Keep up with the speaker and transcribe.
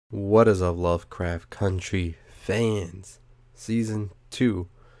What is up, Lovecraft Country fans? Season 2.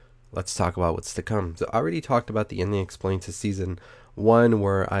 Let's talk about what's to come. So I already talked about the ending explained to season 1,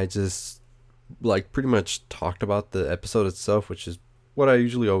 where I just pretty much talked about the episode itself, which is what I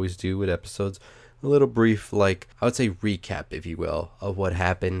usually always do with episodes. A little brief, I would say recap, if you will, of what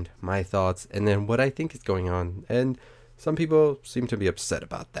happened, my thoughts, and then what I think is going on. And some people seem to be upset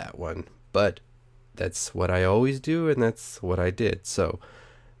about that one, but that's what I always do, and that's what I did. So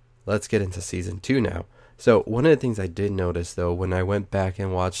let's get into season 2 now. So one of the things I did notice, though, when I went back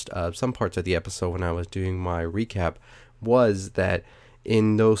and watched some parts of the episode when I was doing my recap, was that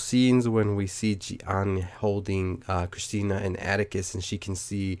in those scenes when we see Gian holding Christina and Atticus, and she can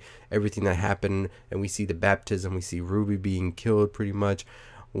see everything that happened, and we see the baptism, we see Ruby being killed pretty much.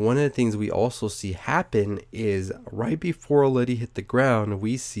 One of the things we also see happen is right before Letty hit the ground,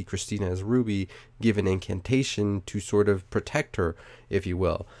 we see Christina as Ruby give an incantation to sort of protect her, if you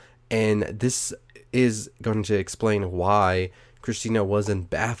will. And this is going to explain why Christina wasn't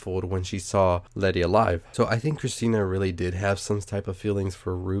baffled when she saw Letty alive. So I think Christina really did have some type of feelings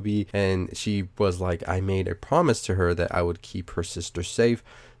for Ruby, and she was like, I made a promise to her that I would keep her sister safe,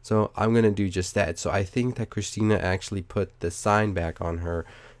 so I'm going to do just that. So I think that Christina actually put the sign back on her,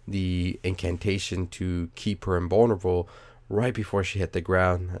 the incantation to keep her invulnerable, right before she hit the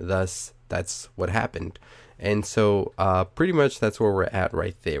ground. Thus, that's what happened. And so pretty much that's where we're at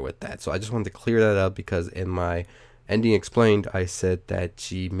right there with that. So I just wanted to clear that up, because in my ending explained, I said that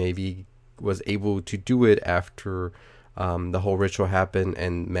she maybe was able to do it after the whole ritual happened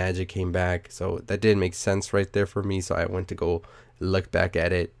and magic came back. So that didn't make sense right there for me. So I went to go look back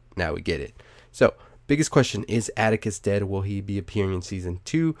at it. Now we get it. So biggest question, is Atticus dead? Will he be appearing in season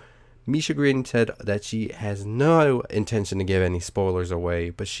 2? Misha Green said that she has no intention to give any spoilers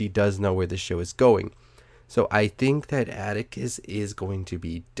away, but she does know where the show is going. So I think that Atticus is going to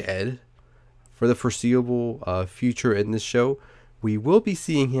be dead for the foreseeable future in this show. We will be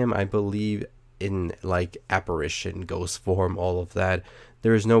seeing him, I believe, in apparition, ghost form, all of that.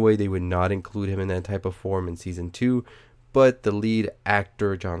 There is no way they would not include him in that type of form in season 2. But the lead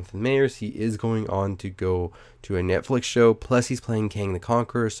actor, Jonathan Mayers, he is going on to go to a Netflix show. Plus, he's playing Kang the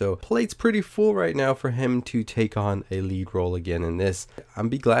Conqueror. So, plate's pretty full right now for him to take on a lead role again in this. I'm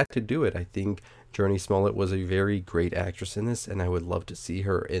be glad to do it. I think Jurnee Smollett was a very great actress in this, and I would love to see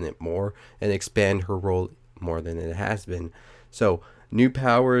her in it more and expand her role more than it has been. So, new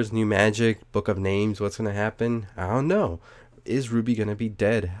powers, new magic, Book of Names, what's going to happen? I don't know. Is Ruby going to be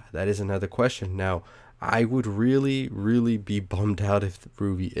dead? That is another question. Now, I would really, really be bummed out if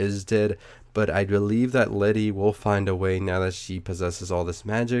Ruby is dead, but I believe that Letty will find a way, now that she possesses all this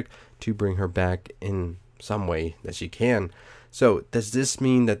magic, to bring her back in some way that she can. So does this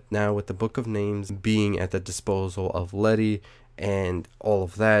mean that now, with the Book of Names being at the disposal of Letty and all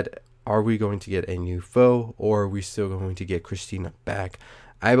of that, are we going to get a new foe, or are we still going to get Christina back?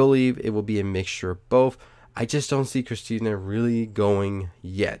 I believe it will be a mixture of both. I just don't see Christina really going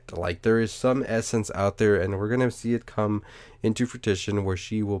yet. There is some essence out there, and we're going to see it come into fruition where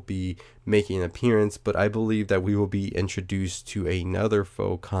she will be making an appearance, but I believe that we will be introduced to another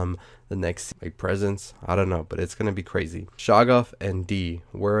foe come the next presence. I don't know, but it's going to be crazy. Shoggoth and Dee,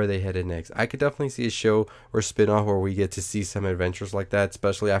 where are they headed next? I could definitely see a show or spin-off where we get to see some adventures like that,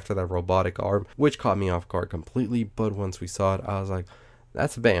 especially after that robotic arm, which caught me off guard completely, but once we saw it, I was like,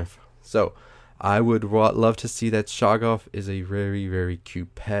 that's a bamf. So I would love to see that. Shoggoth is a very, very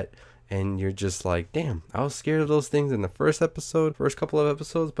cute pet, and you're just like, damn, I was scared of those things in the first couple of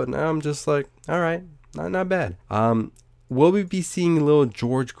episodes, but now I'm just like, all right, not bad. Will we be seeing little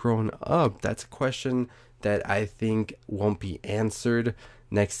George grown up? That's a question that I think won't be answered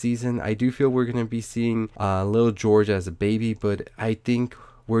next season. I do feel we're going to be seeing little George as a baby, but I think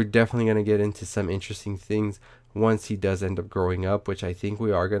we're definitely going to get into some interesting things once he does end up growing up, which I think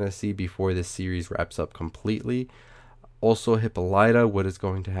we are going to see before this series wraps up completely. Also, Hippolyta, what is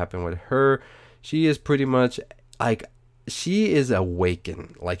going to happen with her? She is pretty much she is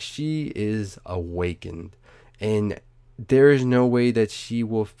awakened. She is awakened. And there is no way that she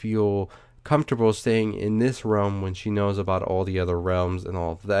will feel comfortable staying in this realm when she knows about all the other realms and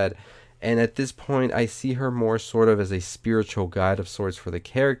all of that. And at this point, I see her more sort of as a spiritual guide of sorts for the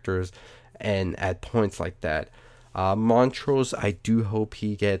characters, and at points like that. Montrose, I do hope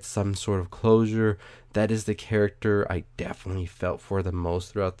he gets some sort of closure. That is the character I definitely felt for the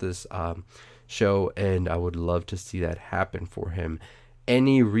most throughout this show, and I would love to see that happen for him.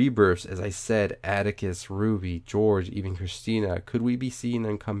 Any rebirths, as I said, Atticus, Ruby, George, even Christina, could we be seeing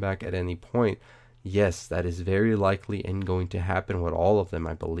them come back at any point? Yes, that is very likely and going to happen with all of them,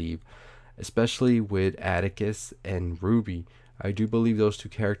 I believe. Especially with Atticus and Ruby. I do believe those two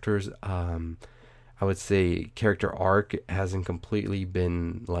characters, I would say character arc hasn't completely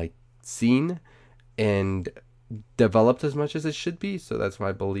been like seen and developed as much as it should be. So that's why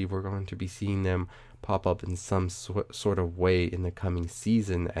I believe we're going to be seeing them pop up in some sort of way in the coming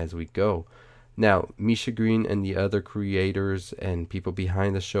season as we go. Now, Misha Green and the other creators and people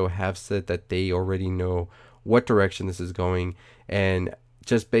behind the show have said that they already know what direction this is going. And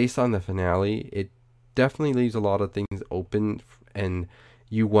just based on the finale, it definitely leaves a lot of things open and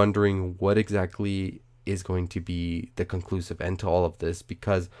you wondering what exactly is going to be the conclusive end to all of this,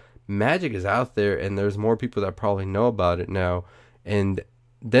 because magic is out there and there's more people that probably know about it now. And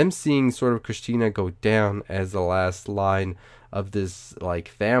them seeing sort of Christina go down as the last line of this like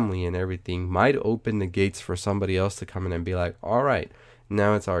family and everything might open the gates for somebody else to come in and be like, all right,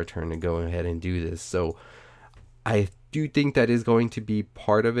 now it's our turn to go ahead and do this. So I do think that is going to be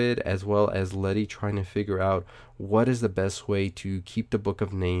part of it, as well as Letty trying to figure out what is the best way to keep the Book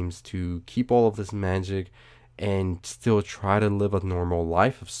of Names, to keep all of this magic and still try to live a normal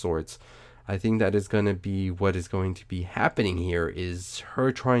life of sorts. I think that is going to be what is going to be happening here, is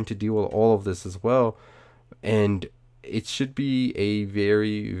her trying to deal with all of this as well. And it should be a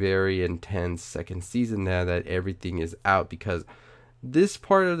very, very intense second season now that everything is out, because this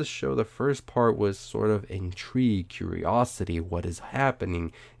part of the show, the first part, was sort of intrigue, curiosity. What is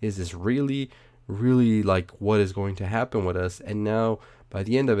happening? Is this really, really like what is going to happen with us? And now by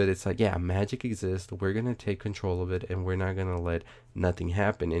the end of it, it's like, yeah, magic exists. We're going to take control of it and we're not going to let nothing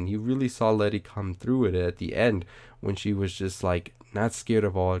happen. And you really saw Letty come through it at the end when she was just like not scared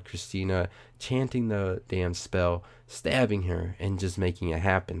of all Christina, chanting the damn spell, stabbing her, and just making it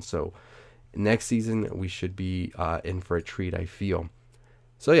happen. So next season, we should be in for a treat, I feel.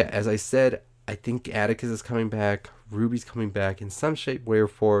 So yeah, as I said, I think Atticus is coming back. Ruby's coming back in some shape, way, or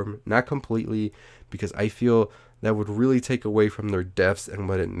form. Not completely, because I feel that would really take away from their deaths and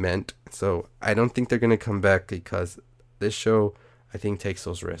what it meant. So I don't think they're going to come back, because this show, I think, takes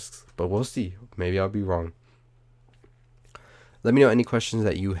those risks. But we'll see. Maybe I'll be wrong. Let me know any questions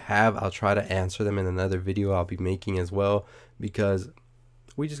that you have. I'll try to answer them in another video I'll be making as well, because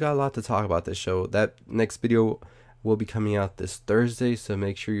we just got a lot to talk about this show. That next video will be coming out this Thursday, so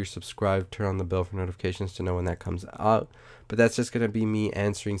make sure you're subscribed, turn on the bell for notifications to know when that comes out. But that's just going to be me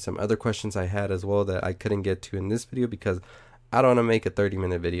answering some other questions I had as well that I couldn't get to in this video, because I don't want to make a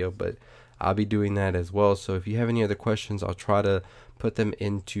 30-minute video, but I'll be doing that as well. So if you have any other questions, I'll try to put them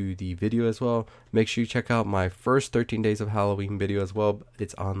into the video as well. Make sure you check out my first 13 Days of Halloween video as well.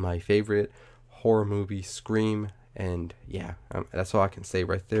 It's on my favorite horror movie, Scream. And yeah, that's all I can say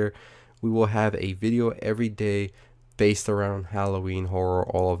right there. We will have a video every day based around Halloween, horror,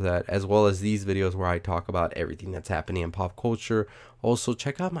 all of that, as well as these videos where I talk about everything that's happening in pop culture. Also,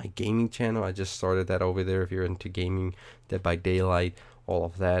 check out my gaming channel. I just started that over there if you're into gaming, Dead by Daylight, all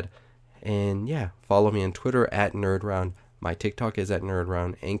of that. And yeah, follow me on Twitter at NerdRound. My TikTok is at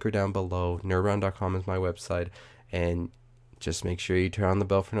NerdRound. Anchor down below. Nerdround.com is my website. And just make sure you turn on the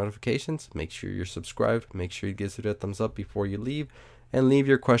bell for notifications. Make sure you're subscribed. Make sure you give it a thumbs up before you leave. And leave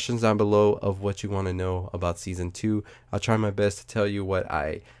your questions down below of what you want to know about Season 2. I'll try my best to tell you what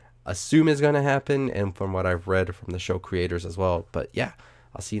I assume is going to happen and from what I've read from the show creators as well. But yeah,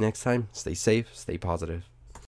 I'll see you next time. Stay safe. Stay positive.